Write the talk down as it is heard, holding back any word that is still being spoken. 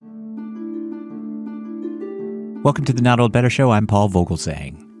Welcome to the Not Old Better Show. I'm Paul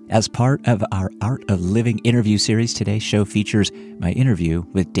Vogelsang. As part of our Art of Living interview series, today's show features my interview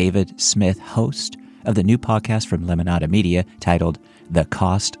with David Smith, host of the new podcast from Lemonada Media titled The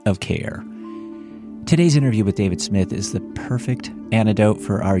Cost of Care. Today's interview with David Smith is the perfect antidote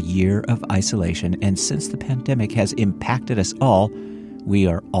for our year of isolation, and since the pandemic has impacted us all, we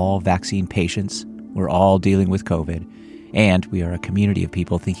are all vaccine patients, we're all dealing with COVID, and we are a community of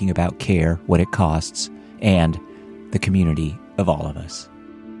people thinking about care, what it costs, and the community of all of us.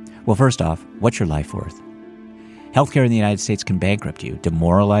 Well, first off, what's your life worth? Healthcare in the United States can bankrupt you,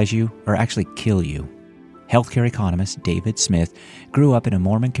 demoralize you, or actually kill you. Healthcare economist David Smith grew up in a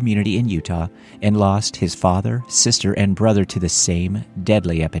Mormon community in Utah and lost his father, sister, and brother to the same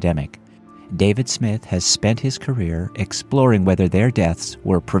deadly epidemic. David Smith has spent his career exploring whether their deaths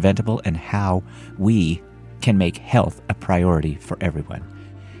were preventable and how we can make health a priority for everyone.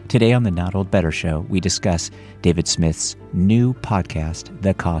 Today on the Not Old Better Show, we discuss David Smith's new podcast,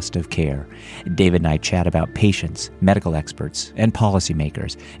 The Cost of Care. David and I chat about patients, medical experts, and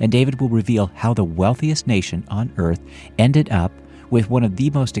policymakers, and David will reveal how the wealthiest nation on earth ended up with one of the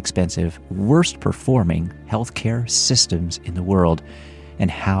most expensive, worst-performing healthcare systems in the world,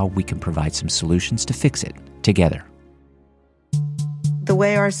 and how we can provide some solutions to fix it together. The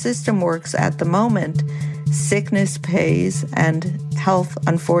way our system works at the moment, sickness pays and health,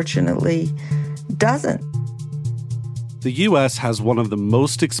 unfortunately, doesn't. The U.S. has one of the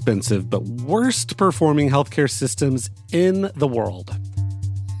most expensive but worst performing healthcare systems in the world.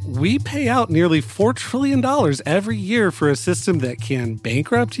 We pay out nearly $4 trillion every year for a system that can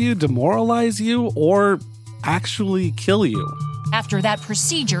bankrupt you, demoralize you, or actually kill you. After that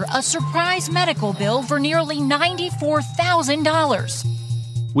procedure, a surprise medical bill for nearly $94,000.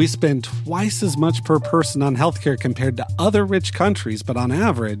 We spend twice as much per person on healthcare compared to other rich countries, but on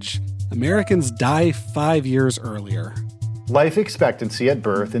average, Americans die 5 years earlier. Life expectancy at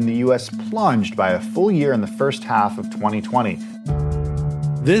birth in the U.S. plunged by a full year in the first half of 2020.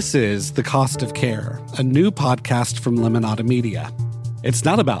 This is The Cost of Care, a new podcast from Lemonada Media. It's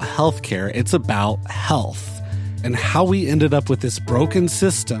not about healthcare, it's about health and how we ended up with this broken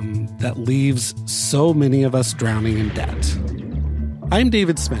system that leaves so many of us drowning in debt. I'm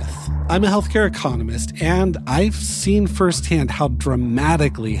David Smith. I'm a healthcare economist, and I've seen firsthand how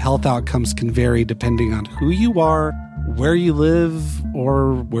dramatically health outcomes can vary depending on who you are, where you live,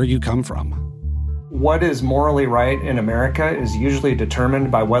 or where you come from. What is morally right in America is usually determined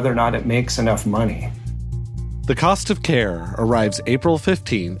by whether or not it makes enough money. The Cost of Care arrives April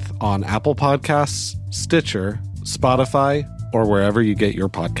 15th on Apple Podcasts, Stitcher, Spotify, or wherever you get your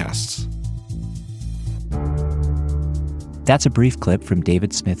podcasts. That's a brief clip from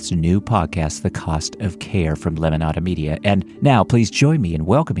David Smith's new podcast, The Cost of Care, from Lemonada Media. And now, please join me in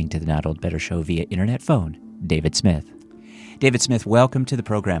welcoming to the Not Old Better Show via internet phone, David Smith. David Smith, welcome to the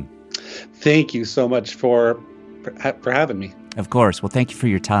program. Thank you so much for having me. Of course. Well, thank you for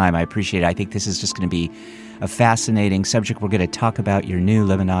your time. I appreciate it. I think this is just going to be a fascinating subject. We're going to talk about your new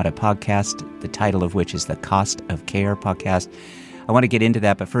Lemonada podcast, the title of which is The Cost of Care podcast. I want to get into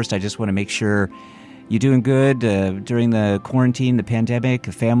that, but first I just want to make sure you doing good during the quarantine, the pandemic,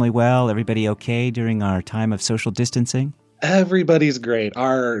 the family well, everybody okay during our time of social distancing? Everybody's great.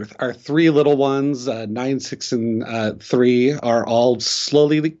 Our three little ones, 9, 6, and 3, are all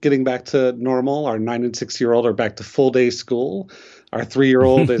slowly getting back to normal. Our 9 and 6-year-old are back to full day school. Our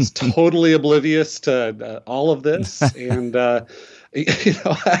 3-year-old is totally oblivious to all of this. And,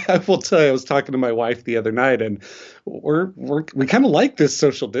 I will tell you, I was talking to my wife the other night, and we kind of like this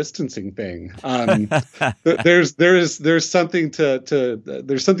social distancing thing. There's something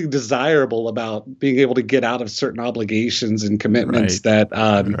there's something desirable about being able to get out of certain obligations and commitments that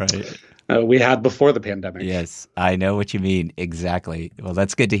we had before the pandemic. Yes, I know what you mean. Exactly. Well,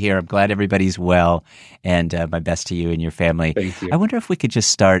 that's good to hear. I'm glad everybody's well, and my best to you and your family. Thank you. I wonder if we could just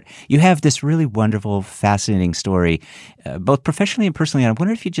start. You have this really wonderful, fascinating story, both professionally and personally. And I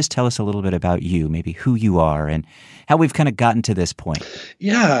wonder if you'd just tell us a little bit about you, maybe who you are and how we've kind of gotten to this point.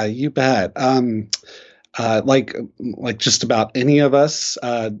 Yeah, you bet. Like just about any of us,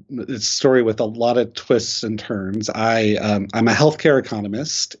 it's a story with a lot of twists and turns. I'm a healthcare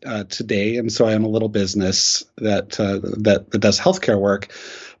economist today, and so I am a little business that does healthcare work.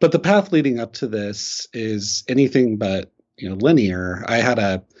 But the path leading up to this is anything but linear. I had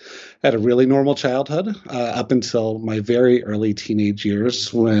a really normal childhood up until my very early teenage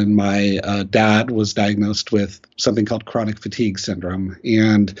years, when my dad was diagnosed with something called chronic fatigue syndrome.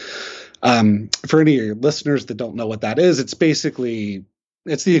 And for any of your listeners that don't know what that is, it's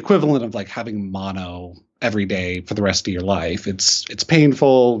the equivalent of like having mono every day for the rest of your life. It's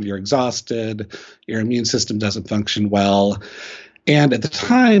painful, you're exhausted, your immune system doesn't function well. And at the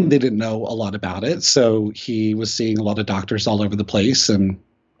time, they didn't know a lot about it. So he was seeing a lot of doctors all over the place. And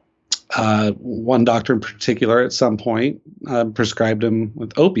one doctor in particular at some point prescribed him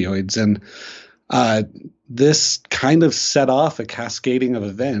with opioids. And this kind of set off a cascading of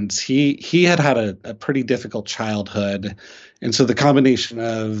events. He had a pretty difficult childhood. And so the combination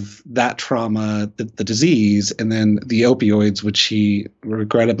of that trauma, the disease, and then the opioids, which he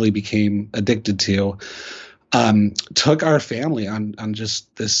regrettably became addicted to, took our family on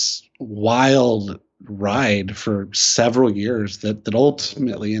just this wild ride for several years that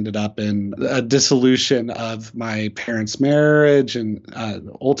ultimately ended up in a dissolution of my parents' marriage and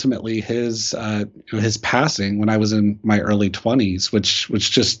ultimately his passing when I was in my early 20s,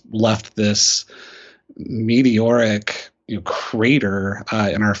 which just left this meteoric crater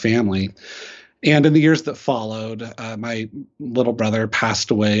in our family. And in the years that followed, my little brother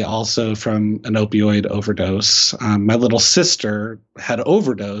passed away also from an opioid overdose. My little sister had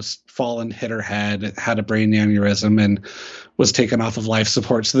overdosed, fallen, hit her head, had a brain aneurysm, and was taken off of life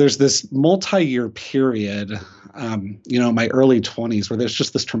support. So there's this multi-year period, my early 20s, where there's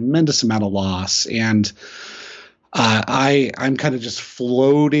just this tremendous amount of loss. And I'm kind of just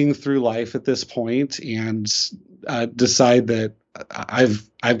floating through life at this point, and decide that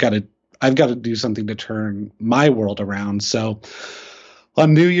I've got to do something to turn my world around. So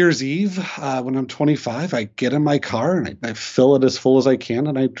on New Year's Eve, when I'm 25, I get in my car and I fill it as full as I can,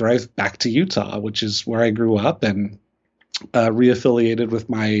 and I drive back to Utah, which is where I grew up, and reaffiliated with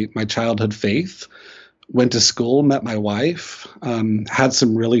my childhood faith. Went to school, met my wife, had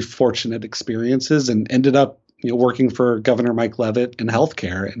some really fortunate experiences, and ended up working for Governor Mike Leavitt in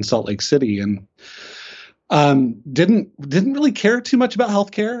healthcare in Salt Lake City. And didn't really care too much about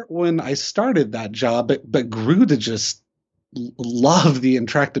healthcare when I started that job, but grew to just love the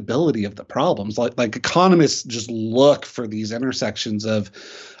intractability of the problems. Like economists just look for these intersections of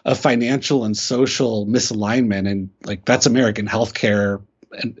financial and social misalignment, and like that's American healthcare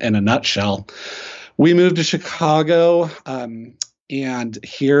in a nutshell. We moved to Chicago, and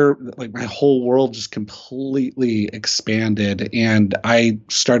here, like my whole world just completely expanded, and I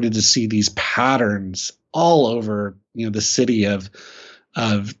started to see these patterns all over, the city of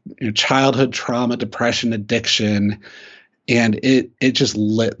childhood trauma, depression, addiction, and it just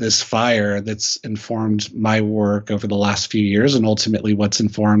lit this fire that's informed my work over the last few years, and ultimately what's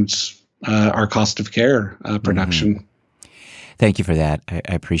informed our cost of care production. Mm-hmm. Thank you for that. I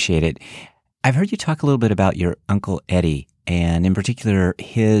appreciate it. I've heard you talk a little bit about your Uncle Eddie, and in particular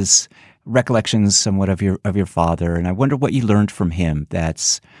his recollections somewhat of your father, and I wonder what you learned from him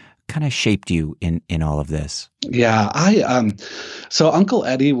that's kind of shaped you in all of this. Yeah, so Uncle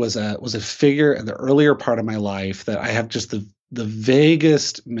Eddie was a figure in the earlier part of my life that I have just the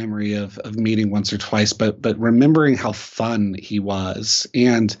vaguest memory of meeting once or twice, but remembering how fun he was.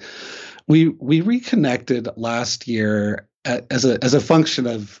 And we reconnected last year as a function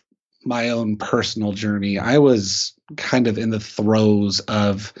of my own personal journey. I was kind of in the throes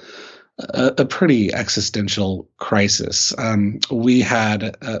of a pretty existential crisis. We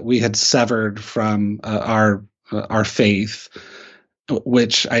had severed from our faith,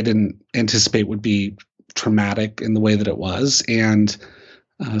 which I didn't anticipate would be traumatic in the way that it was, and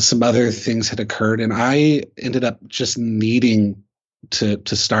some other things had occurred, and I ended up just needing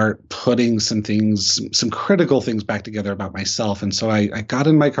to start putting some critical things back together about myself. And so I got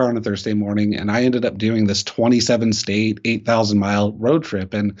in my car on a Thursday morning, and I ended up doing this 27-state, 8,000-mile road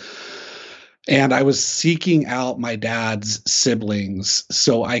trip. And I was seeking out my dad's siblings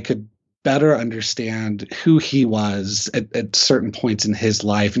so I could better understand who he was at certain points in his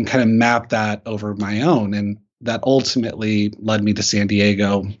life, and kind of map that over my own. And that ultimately led me to San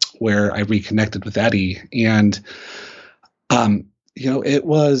Diego, where I reconnected with Eddie. And it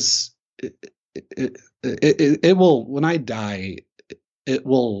will, when I die, it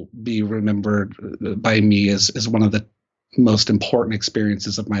will be remembered by me as one of the most important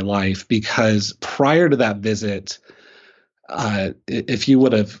experiences of my life, because prior to that visit, if you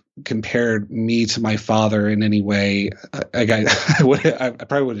would have compared me to my father in any way, I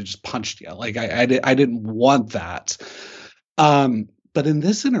probably would have just punched you. Like I didn't want that. But in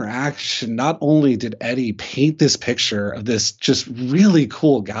this interaction, not only did Eddie paint this picture of this just really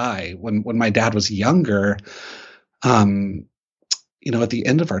cool guy when my dad was younger, at the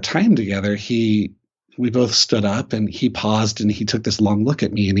end of our time together, we both stood up, and he paused, and he took this long look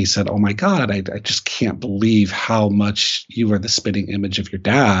at me, and he said, "Oh my God, I just can't believe how much you are the spitting image of your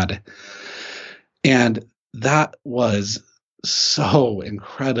dad." And that was so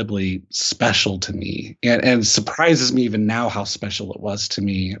incredibly special to me, and surprises me even now how special it was to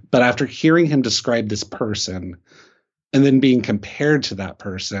me. But after hearing him describe this person and then being compared to that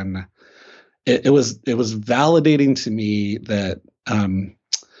person, it was validating to me that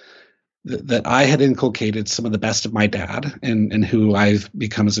that I had inculcated some of the best of my dad and who I've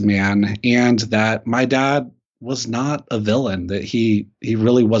become as a man, and that my dad was not a villain, that he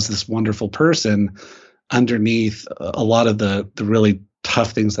really was this wonderful person underneath a lot of the really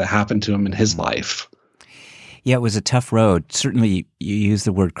tough things that happened to him in his life. Yeah, it was a tough road. Certainly, you use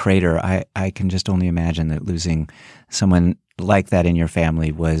the word crater. I can just only imagine that losing someone like that in your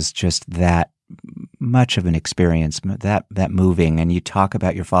family was just that much of an experience, that moving. And you talk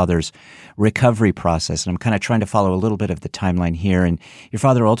about your father's recovery process, and I'm kind of trying to follow a little bit of the timeline here. And your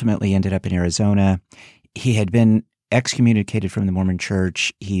father ultimately ended up in Arizona. He had been excommunicated from the Mormon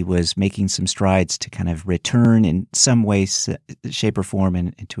Church. He was making some strides to kind of return in some way, shape, or form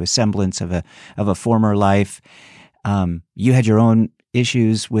into a semblance of a former life. You had your own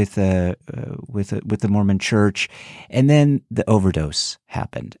issues with the Mormon Church, and then the overdose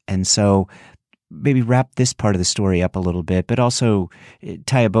happened. And so, maybe wrap this part of the story up a little bit, but also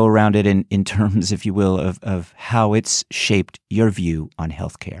tie a bow around it in terms, if you will, of how it's shaped your view on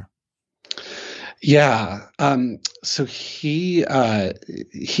healthcare. Yeah. So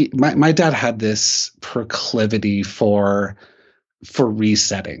my dad had this proclivity for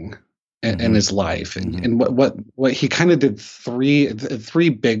resetting in his life, and what he kind of did three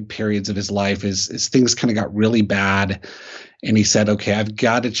big periods of his life is things kind of got really bad, and he said, okay, I've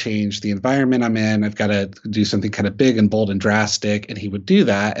got to change the environment I'm in. I've got to do something kind of big and bold and drastic. And he would do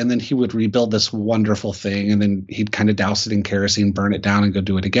that. And then he would rebuild this wonderful thing. And then he'd kind of douse it in kerosene, burn it down, and go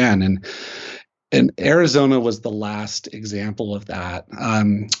do it again. And Arizona was the last example of that,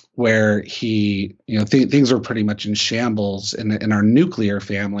 where he, things were pretty much in shambles in our nuclear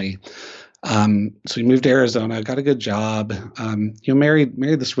family. So he moved to Arizona, got a good job,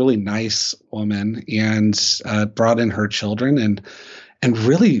 married this really nice woman, and brought in her children, and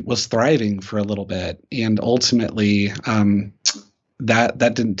really was thriving for a little bit. And ultimately, that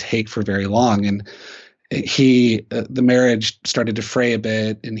didn't take for very long. And the marriage started to fray a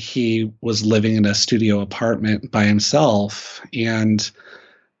bit, and he was living in a studio apartment by himself. And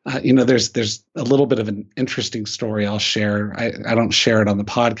there's a little bit of an interesting story I'll share. I don't share it on the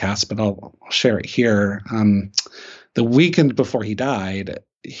podcast, but I'll share it here. The weekend before he died,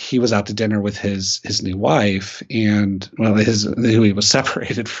 he was out to dinner with his new wife, and who he was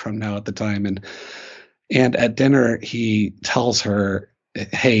separated from now at the time. And at dinner, he tells her,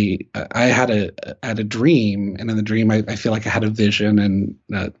 hey, I had a dream, and in the dream, I feel like I had a vision, and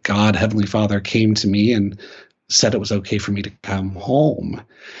God, Heavenly Father, came to me and said it was okay for me to come home.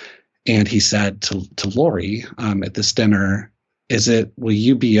 And he said to Lori at this dinner, will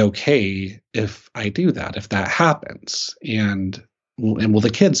you be okay if I do that, if that happens? And will the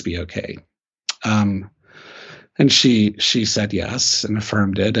kids be okay? And she said yes and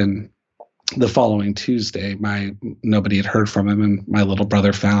affirmed it. And the following Tuesday, nobody had heard from him, and my little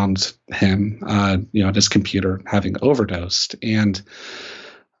brother found him, at his computer having overdosed. And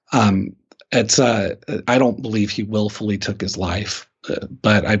I don't believe he willfully took his life,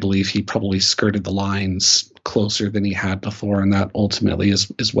 but I believe he probably skirted the lines closer than he had before, and that ultimately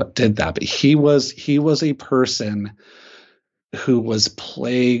is what did that. But he was a person who was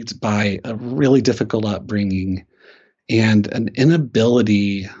plagued by a really difficult upbringing and an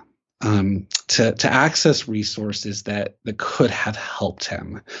inability to access resources that could have helped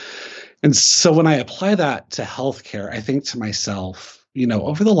him. And so when I apply that to healthcare, I think to myself,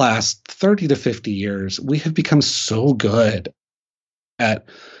 over the last 30 to 50 years, we have become so good at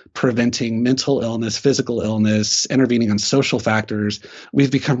preventing mental illness, physical illness, intervening on social factors.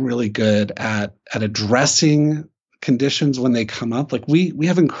 We've become really good at addressing conditions when they come up. Like we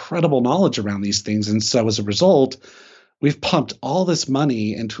have incredible knowledge around these things. And so as a result, we've pumped all this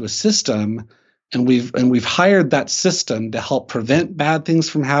money into a system, and we've hired that system to help prevent bad things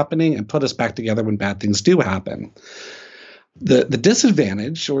from happening and put us back together when bad things do happen. The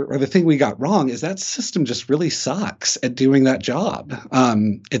disadvantage or the thing we got wrong is that system just really sucks at doing that job.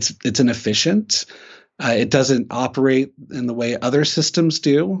 It's inefficient. It doesn't operate in the way other systems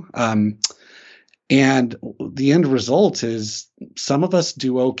do. And the end result is some of us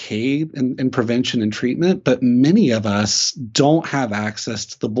do okay in prevention and treatment, but many of us don't have access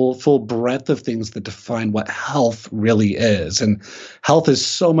to the full breadth of things that define what health really is. And health is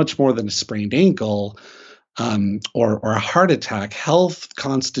so much more than a sprained ankle or a heart attack. Health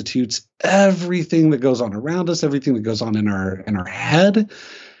constitutes everything that goes on around us, everything that goes on in our head.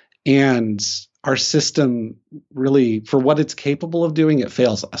 And our system really, for what it's capable of doing, it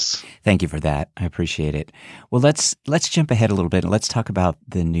fails us. Thank you for that. I appreciate it. Well, let's jump ahead a little bit and let's talk about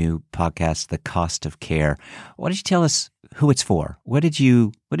the new podcast, The Cost of Care. Why don't you tell us who it's for? What did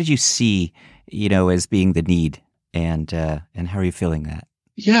you see, as being the need, and how are you feeling that?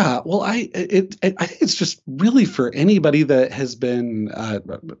 Yeah, well, I think it's just really for anybody that has been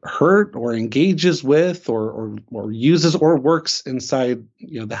hurt or engages with or uses or works inside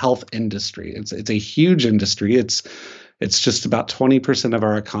the health industry. It's a huge industry. It's just about 20% of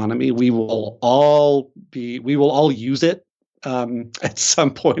our economy. We will all use it at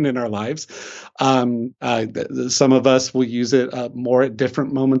some point in our lives. Some of us will use it more at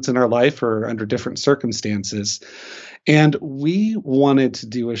different moments in our life or under different circumstances. And we wanted to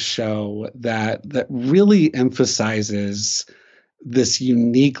do a show that really emphasizes this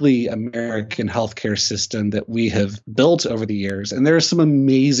uniquely American healthcare system that we have built over the years. And there are some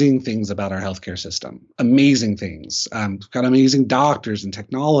amazing things about our healthcare system, amazing things. We've got amazing doctors and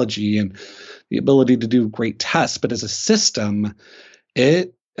technology and the ability to do great tests. But as a system,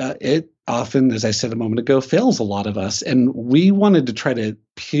 it often, as I said a moment ago, fails a lot of us. And we wanted to try to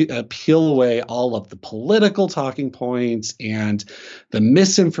peel away all of the political talking points and the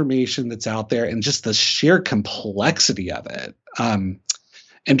misinformation that's out there and just the sheer complexity of it, and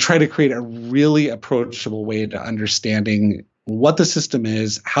try to create a really approachable way to understanding what the system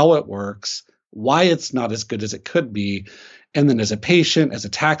is, how it works, why it's not as good as it could be. And then as a patient, as a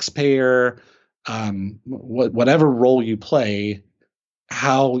taxpayer, whatever role you play,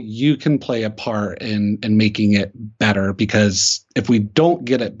 how you can play a part in making it better. Because if we don't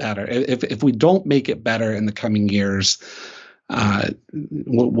get it better, if we don't make it better in the coming years,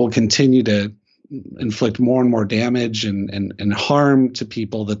 we'll continue to inflict more and more damage and harm to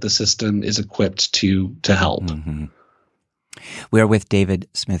people that the system is equipped to help. Mm-hmm. We are with David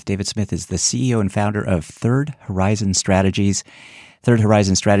Smith. David Smith is the CEO and founder of Third Horizon Strategies. Third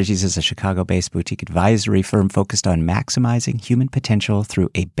Horizon Strategies is a Chicago-based boutique advisory firm focused on maximizing human potential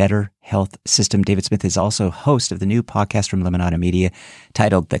through a better health system. David Smith is also host of the new podcast from Lemonada Media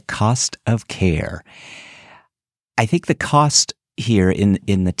titled The Cost of Care. I think the cost here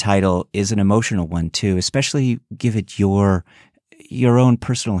in the title is an emotional one too, especially given your own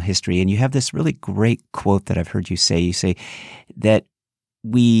personal history. And you have this really great quote that I've heard you say. You say that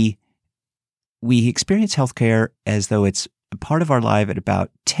we experience healthcare as though it's a part of our life at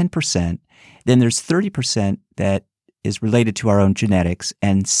about 10%. Then there's 30% that is related to our own genetics,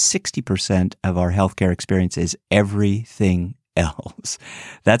 and 60% of our healthcare experience is everything else.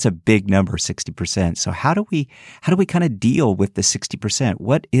 That's a big number, 60%. So how do we kind of deal with the 60%?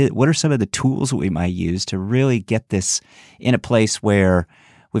 What are some of the tools we might use to really get this in a place where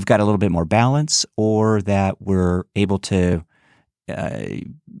we've got a little bit more balance, or that we're able to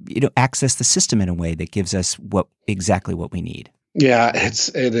access the system in a way that gives us exactly what we need? Yeah, it's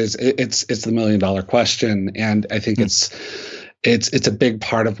the $1 million question, and I think it's a big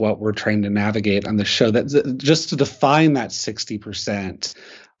part of what we're trying to navigate on the show. That just to define that 60%,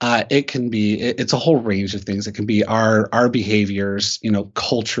 it's a whole range of things. It can be our behaviors,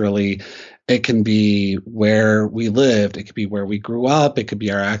 culturally. It can be where we lived. It could be where we grew up. It could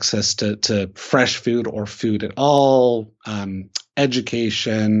be our access to fresh food or food at all,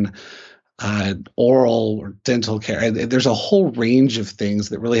 education, oral or dental care. There's a whole range of things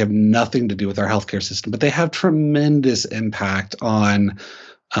that really have nothing to do with our healthcare system, but they have tremendous impact on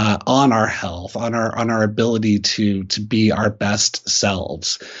our health, on our ability to be our best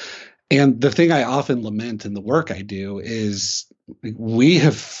selves. And the thing I often lament in the work I do is we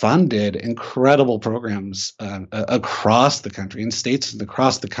have funded incredible programs across the country, in states and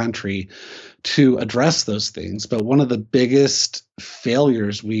across the country, to address those things. But one of the biggest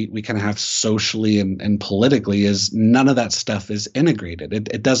failures we can have socially and politically is none of that stuff is integrated.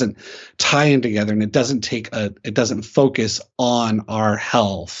 It doesn't tie in together, and it doesn't focus on our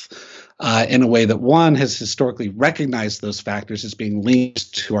health in a way that, one, has historically recognized those factors as being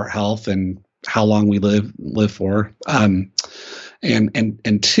linked to our health and how long we live for, and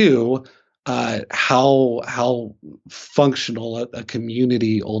two, how functional a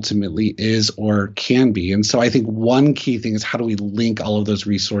community ultimately is or can be. And so I think one key thing is, how do we link all of those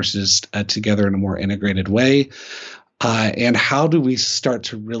resources together in a more integrated way? And how do we start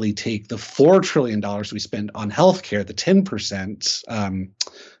to really take the $4 trillion we spend on healthcare, the 10%,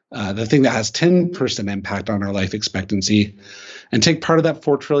 the thing that has 10% impact on our life expectancy, and take part of that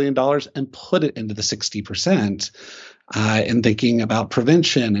 $4 trillion and put it into the 60%, and thinking about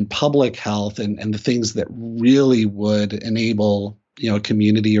prevention and public health and the things that really would enable a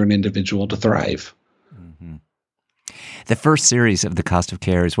community or an individual to thrive. Mm-hmm. The first series of The Cost of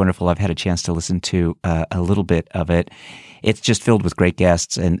Care is wonderful. I've had a chance to listen to a little bit of it. It's just filled with great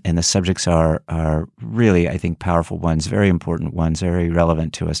guests, and the subjects are really, I think, powerful ones, very important ones, very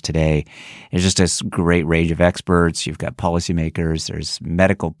relevant to us today. There's just this great range of experts. You've got policymakers. There's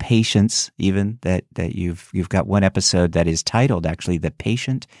medical patients, even that you've got one episode that is titled actually "The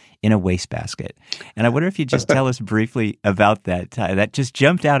Patient in a Wastebasket." And I wonder if you'd just tell us briefly about that. That just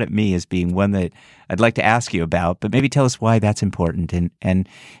jumped out at me as being one that I'd like to ask you about, but maybe tell us why that's important and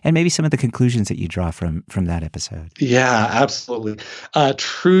maybe some of the conclusions that you draw from that episode. Yeah, absolutely.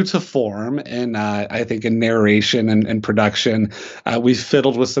 True to form, and I think in narration and production, we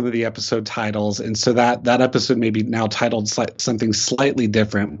fiddled with some of the episode titles, and so that episode may be now titled something slightly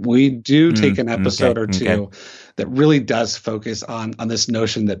different. We do take an episode or two that really does focus on this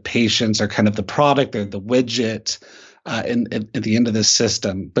notion that patients are kind of the product or the widget at the end of this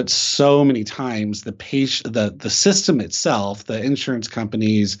system. But so many times the system itself, the insurance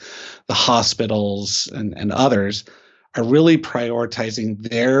companies, the hospitals, and others are really prioritizing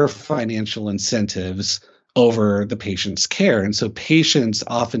their financial incentives over the patient's care. And so patients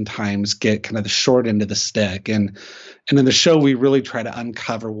oftentimes get kind of the short end of the stick. And in the show, we really try to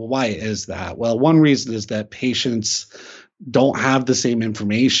uncover, well, why is that? Well, one reason is that patients don't have the same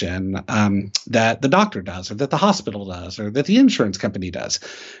information that the doctor does, or that the hospital does, or that the insurance company does.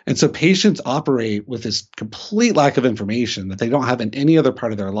 And so patients operate with this complete lack of information that they don't have in any other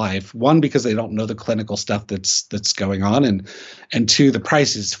part of their life. One, because they don't know the clinical stuff that's going on, and two, the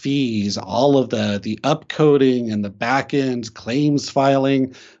prices, fees, all of the upcoding and the back end claims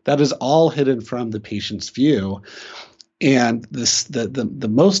filing, that is all hidden from the patient's view. And the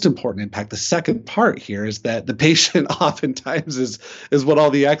most important impact, the second part here, is that the patient oftentimes is what all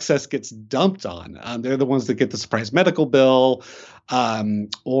the excess gets dumped on. They're the ones that get the surprise medical bill,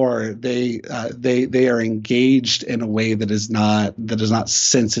 or they are engaged in a way that is not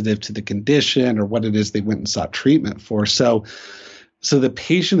sensitive to the condition or what it is they went and sought treatment for. So the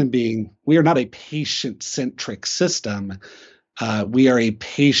patient we are not a patient-centric system. We are a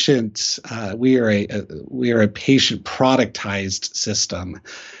patient. We are a patient productized system,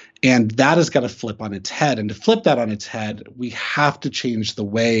 and that has got to flip on its head. And to flip that on its head, we have to change the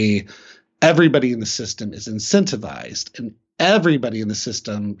way everybody in the system is incentivized, and everybody in the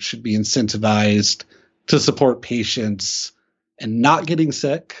system should be incentivized to support patients and not getting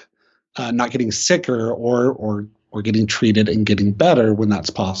sick, not getting sicker, or getting treated and getting better when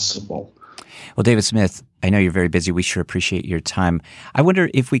that's possible. Well, David Smith, I know you're very busy. We sure appreciate your time. I wonder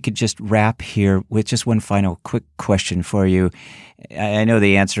if we could just wrap here with just one final quick question for you. I know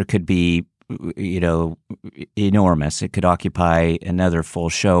the answer could be, enormous. It could occupy another full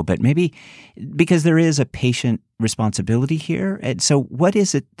show, but maybe because there is a patient responsibility here. And so what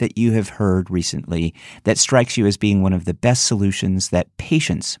is it that you have heard recently that strikes you as being one of the best solutions that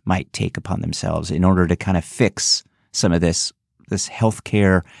patients might take upon themselves in order to kind of fix some of this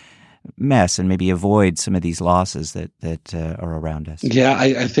healthcare mess and maybe avoid some of these losses that are around us? Yeah,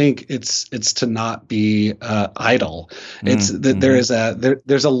 I think it's to not be idle. It's that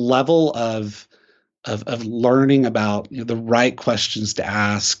there's a level of learning about the right questions to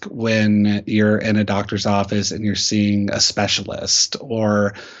ask when you're in a doctor's office and you're seeing a specialist,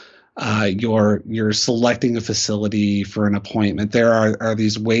 or you're selecting a facility for an appointment. There are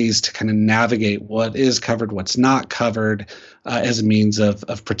these ways to kind of navigate what is covered, what's not covered, as a means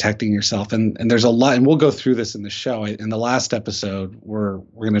of protecting yourself. And there's a lot, and we'll go through this in the show. In the last episode, we're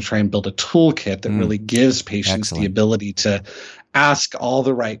going to try and build a toolkit that really gives patients the ability to ask all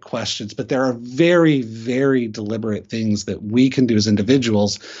the right questions. But there are very, very deliberate things that we can do as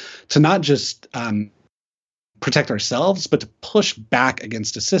individuals to not just protect ourselves, but to push back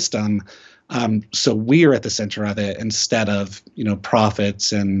against a system, so we are at the center of it instead of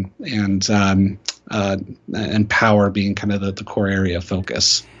profits and power being kind of the core area of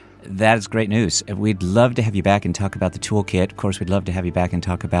focus. That is great news. We'd love to have you back and talk about the toolkit. Of course, we'd love to have you back and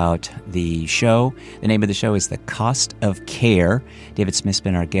talk about the show. The name of the show is The Cost of Care. David Smith's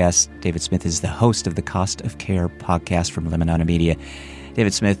been our guest. David Smith is the host of the Cost of Care podcast from Lemonada Media.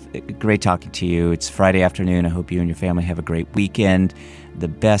 David Smith, great talking to you. It's Friday afternoon. I hope you and your family have a great weekend. The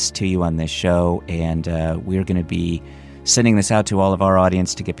best to you on this show. And we're going to be sending this out to all of our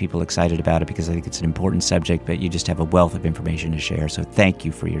audience to get people excited about it, because I think it's an important subject, but you just have a wealth of information to share. So thank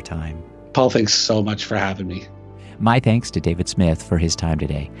you for your time. Paul, thanks so much for having me. My thanks to David Smith for his time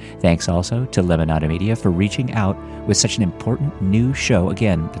today. Thanks also to Lemonada Media for reaching out with such an important new show.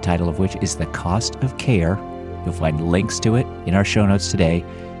 Again, the title of which is The Cost of Care. You'll find links to it in our show notes today.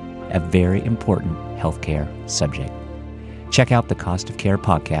 A very important healthcare subject. Check out the Cost of Care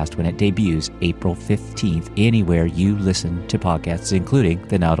podcast when it debuts April 15th anywhere you listen to podcasts, including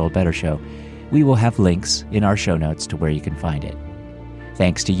The Not Old Better Show. We will have links in our show notes to where you can find it.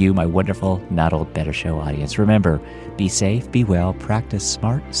 Thanks to you, my wonderful Not Old Better Show audience. Remember, be safe, be well, practice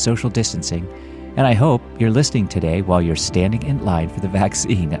smart social distancing, and I hope you're listening today while you're standing in line for the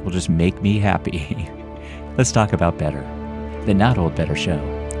vaccine. That will just make me happy. Let's talk about better. The Not Old Better Show.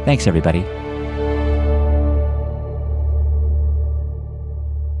 Thanks, everybody.